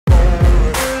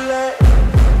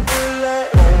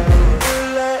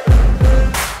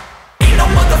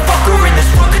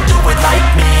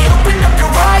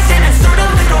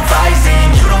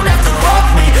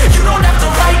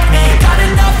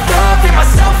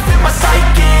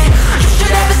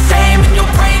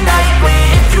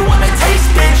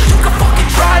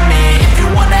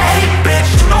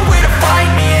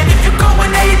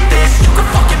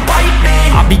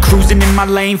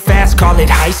my lane fast, call it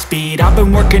high speed. I've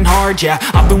been working hard, yeah,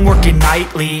 I've been working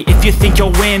nightly. If you think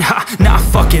you'll win, ha, not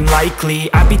fucking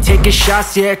likely. I be taking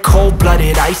shots, yeah,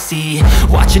 cold-blooded, icy.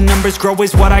 Watching numbers grow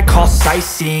is what I call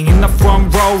sightseeing. In the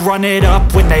front row, run it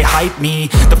up when they hype me.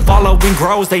 The following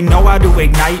grows, they know how to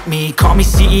ignite me. Call me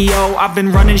CEO, I've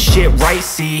been running shit right,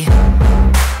 see.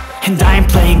 And I ain't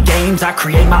playing games, I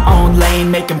create my own lane,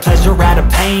 making pleasure out of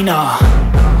pain,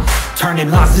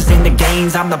 turning losses into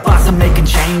gains. I'm the boss, I'm making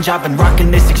change. I've been rocking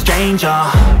this exchange,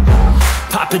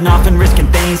 popping off and risking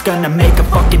things. Gonna make a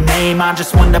fucking name, I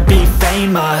just wanna be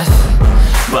famous.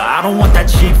 But I don't want that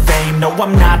cheap fame, no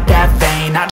I'm not that vain.